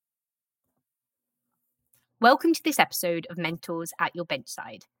Welcome to this episode of Mentors at Your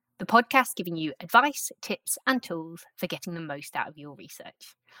Benchside, the podcast giving you advice, tips, and tools for getting the most out of your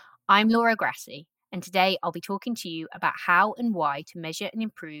research. I'm Laura Grassi, and today I'll be talking to you about how and why to measure and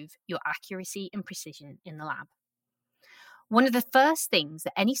improve your accuracy and precision in the lab. One of the first things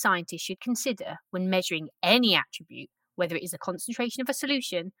that any scientist should consider when measuring any attribute, whether it is the concentration of a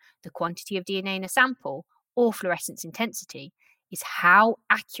solution, the quantity of DNA in a sample, or fluorescence intensity, is how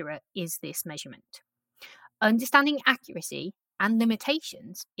accurate is this measurement. Understanding accuracy and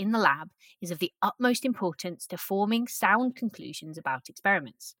limitations in the lab is of the utmost importance to forming sound conclusions about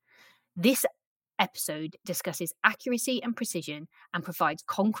experiments. This episode discusses accuracy and precision and provides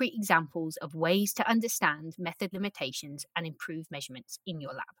concrete examples of ways to understand method limitations and improve measurements in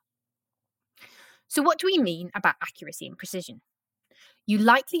your lab. So, what do we mean about accuracy and precision? You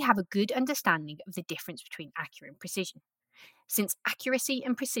likely have a good understanding of the difference between accurate and precision. Since accuracy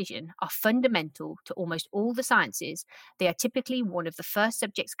and precision are fundamental to almost all the sciences, they are typically one of the first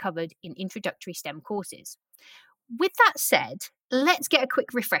subjects covered in introductory STEM courses. With that said, let's get a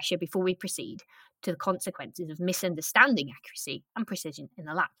quick refresher before we proceed to the consequences of misunderstanding accuracy and precision in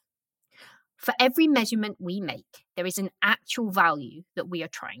the lab. For every measurement we make, there is an actual value that we are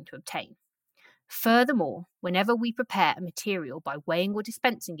trying to obtain. Furthermore, whenever we prepare a material by weighing or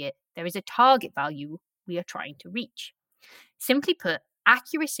dispensing it, there is a target value we are trying to reach. Simply put,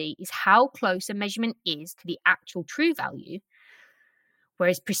 accuracy is how close a measurement is to the actual true value,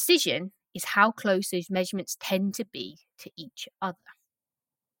 whereas precision is how close those measurements tend to be to each other.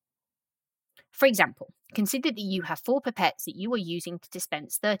 For example, consider that you have 4 pipettes that you are using to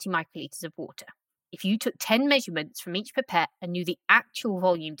dispense 30 microliters of water. If you took 10 measurements from each pipette and knew the actual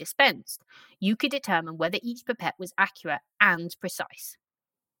volume dispensed, you could determine whether each pipette was accurate and precise.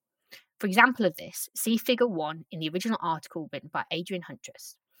 For example of this, see Figure 1 in the original article written by Adrian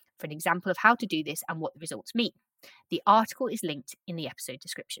Huntress for an example of how to do this and what the results mean. The article is linked in the episode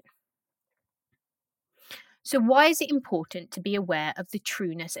description. So why is it important to be aware of the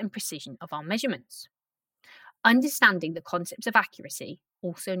trueness and precision of our measurements? Understanding the concepts of accuracy,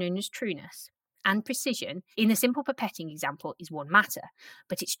 also known as trueness, and precision in the simple pipetting example is one matter,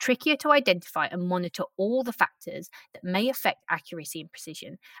 but it's trickier to identify and monitor all the factors that may affect accuracy and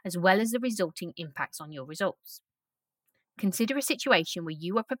precision, as well as the resulting impacts on your results. Consider a situation where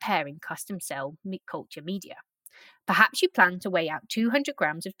you are preparing custom cell culture media. Perhaps you plan to weigh out 200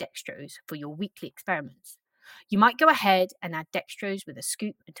 grams of dextrose for your weekly experiments. You might go ahead and add dextrose with a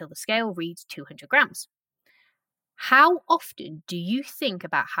scoop until the scale reads 200 grams. How often do you think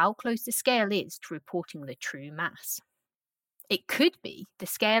about how close the scale is to reporting the true mass? It could be the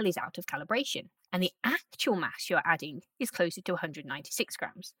scale is out of calibration and the actual mass you're adding is closer to 196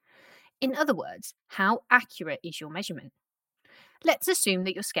 grams. In other words, how accurate is your measurement? Let's assume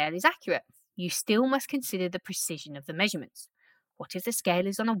that your scale is accurate. You still must consider the precision of the measurements. What if the scale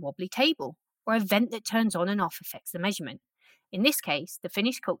is on a wobbly table or a vent that turns on and off affects the measurement? In this case, the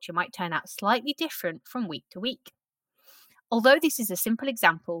finished culture might turn out slightly different from week to week. Although this is a simple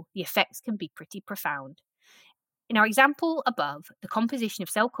example, the effects can be pretty profound. In our example above, the composition of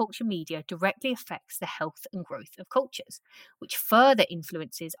cell culture media directly affects the health and growth of cultures, which further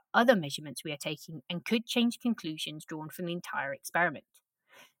influences other measurements we are taking and could change conclusions drawn from the entire experiment.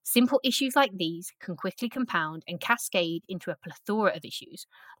 Simple issues like these can quickly compound and cascade into a plethora of issues,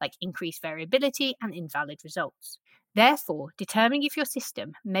 like increased variability and invalid results. Therefore, determining if your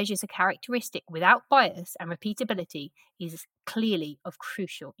system measures a characteristic without bias and repeatability is clearly of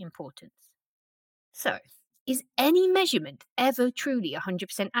crucial importance. So, is any measurement ever truly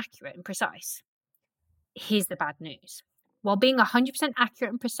 100% accurate and precise? Here's the bad news. While being 100%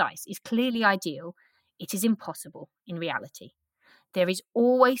 accurate and precise is clearly ideal, it is impossible in reality. There is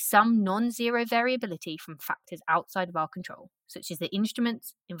always some non-zero variability from factors outside of our control, such as the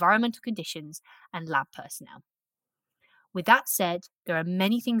instruments, environmental conditions, and lab personnel. With that said, there are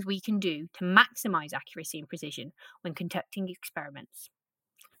many things we can do to maximize accuracy and precision when conducting experiments.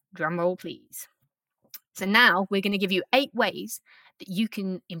 Drumroll, please. So now we're going to give you 8 ways that you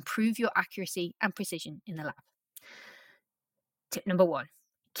can improve your accuracy and precision in the lab. Tip number 1,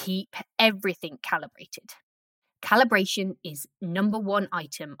 keep everything calibrated. Calibration is number 1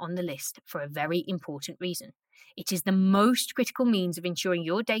 item on the list for a very important reason. It is the most critical means of ensuring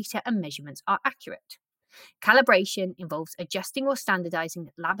your data and measurements are accurate. Calibration involves adjusting or standardizing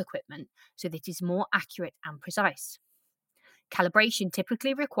lab equipment so that it is more accurate and precise. Calibration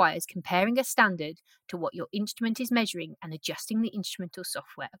typically requires comparing a standard to what your instrument is measuring and adjusting the instrumental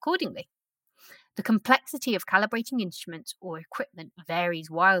software accordingly. The complexity of calibrating instruments or equipment varies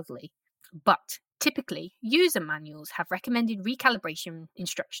wildly, but typically user manuals have recommended recalibration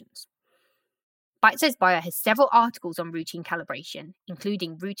instructions. Bite-Size Bio has several articles on routine calibration,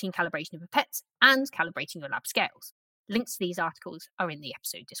 including routine calibration of pipettes and calibrating your lab scales. Links to these articles are in the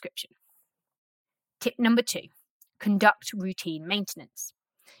episode description. Tip number 2, conduct routine maintenance.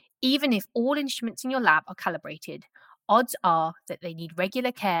 Even if all instruments in your lab are calibrated, odds are that they need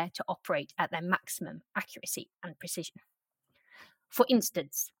regular care to operate at their maximum accuracy and precision. For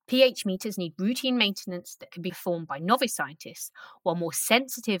instance, pH meters need routine maintenance that can be performed by novice scientists, while more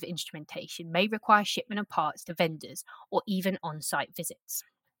sensitive instrumentation may require shipment of parts to vendors or even on-site visits.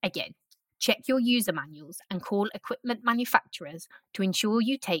 Again, check your user manuals and call equipment manufacturers to ensure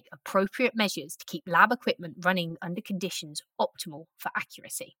you take appropriate measures to keep lab equipment running under conditions optimal for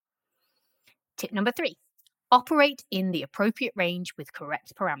accuracy. Tip number 3, operate in the appropriate range with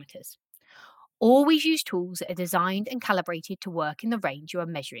correct parameters. Always use tools that are designed and calibrated to work in the range you are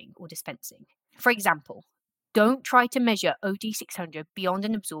measuring or dispensing. For example, don't try to measure OD600 beyond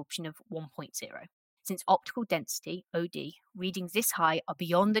an absorption of 1.0, since optical density, OD, readings this high are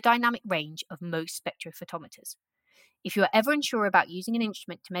beyond the dynamic range of most spectrophotometers. If you are ever unsure about using an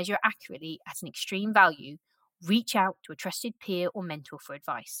instrument to measure accurately at an extreme value, reach out to a trusted peer or mentor for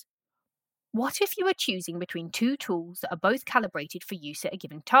advice. What if you are choosing between two tools that are both calibrated for use at a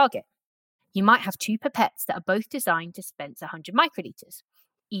given target? You might have two pipettes that are both designed to dispense 100 microliters,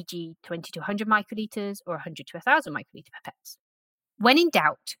 e.g. 20 to 100 microliters or 100 to 1000 microliter pipettes. When in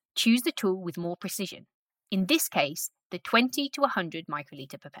doubt, choose the tool with more precision. In this case, the 20 to 100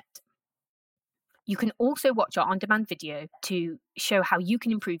 microliter pipette. You can also watch our on-demand video to show how you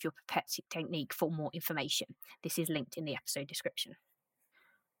can improve your pipette technique for more information. This is linked in the episode description.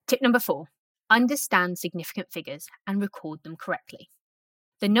 Tip number 4, understand significant figures and record them correctly.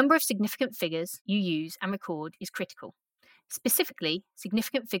 The number of significant figures you use and record is critical. Specifically,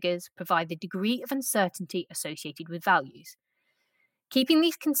 significant figures provide the degree of uncertainty associated with values. Keeping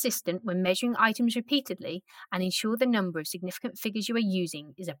these consistent when measuring items repeatedly and ensure the number of significant figures you are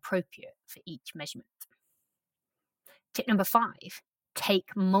using is appropriate for each measurement. Tip number 5, take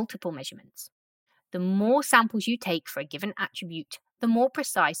multiple measurements. The more samples you take for a given attribute, the more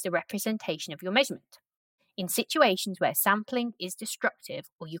precise the representation of your measurement. In situations where sampling is destructive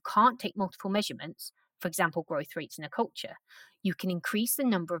or you can't take multiple measurements, for example growth rates in a culture, you can increase the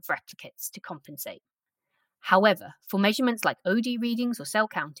number of replicates to compensate. However, for measurements like OD readings or cell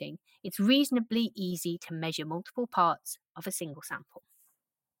counting, it's reasonably easy to measure multiple parts of a single sample.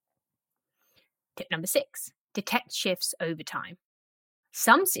 Tip number 6, detect shifts over time.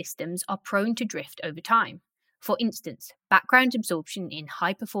 Some systems are prone to drift over time. For instance, background absorption in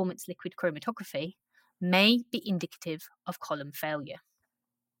high-performance liquid chromatography may be indicative of column failure.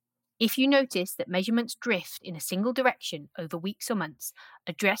 If you notice that measurements drift in a single direction over weeks or months,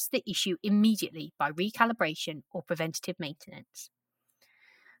 address the issue immediately by recalibration or preventative maintenance.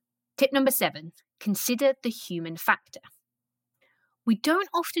 Tip number 7, consider the human factor. We don't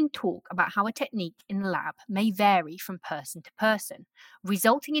often talk about how a technique in the lab may vary from person to person,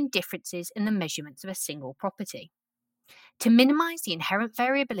 resulting in differences in the measurements of a single property. To minimize the inherent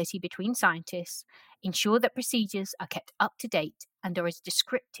variability between scientists, ensure that procedures are kept up to date and are as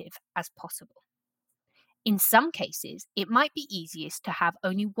descriptive as possible. In some cases, it might be easiest to have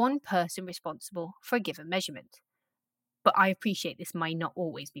only one person responsible for a given measurement, but I appreciate this might not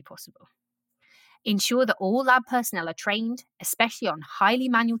always be possible. Ensure that all lab personnel are trained, especially on highly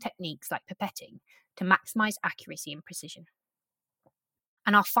manual techniques like pipetting, to maximize accuracy and precision.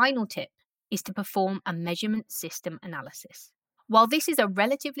 And our final tip is to perform a measurement system analysis. While this is a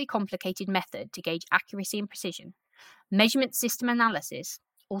relatively complicated method to gauge accuracy and precision, measurement system analysis,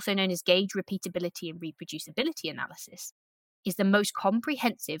 also known as gauge repeatability and reproducibility analysis, is the most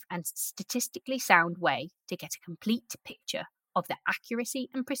comprehensive and statistically sound way to get a complete picture of the accuracy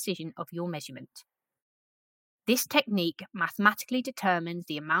and precision of your measurement. This technique mathematically determines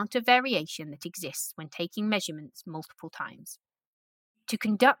the amount of variation that exists when taking measurements multiple times. To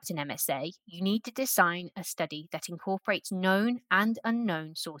conduct an MSA, you need to design a study that incorporates known and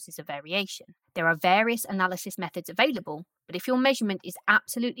unknown sources of variation. There are various analysis methods available, but if your measurement is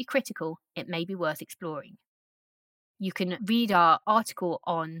absolutely critical, it may be worth exploring. You can read our article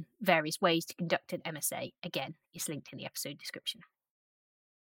on various ways to conduct an MSA. Again, it's linked in the episode description.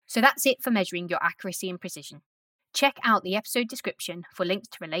 So that's it for measuring your accuracy and precision. Check out the episode description for links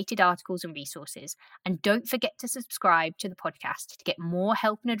to related articles and resources, and don't forget to subscribe to the podcast to get more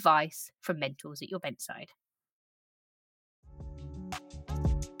help and advice from mentors at your bedside.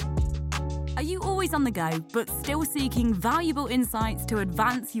 Are you always on the go, but still seeking valuable insights to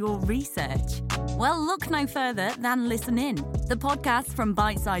advance your research? Well, look no further than Listen In, the podcast from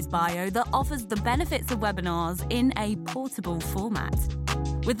Bite-Size Bio that offers the benefits of webinars in a portable format.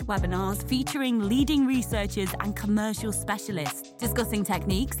 with webinars featuring leading researchers and commercial specialists discussing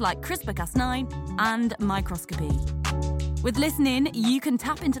techniques like CRISPR-Cas9 and microscopy. With Listen In, you can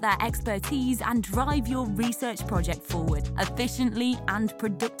tap into their expertise and drive your research project forward efficiently and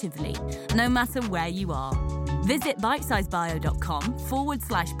productively, no matter where you are. Visit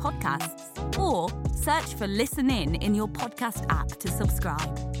bitesizebio.com/podcasts or search for Listen In your podcast app to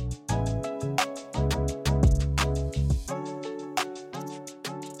subscribe.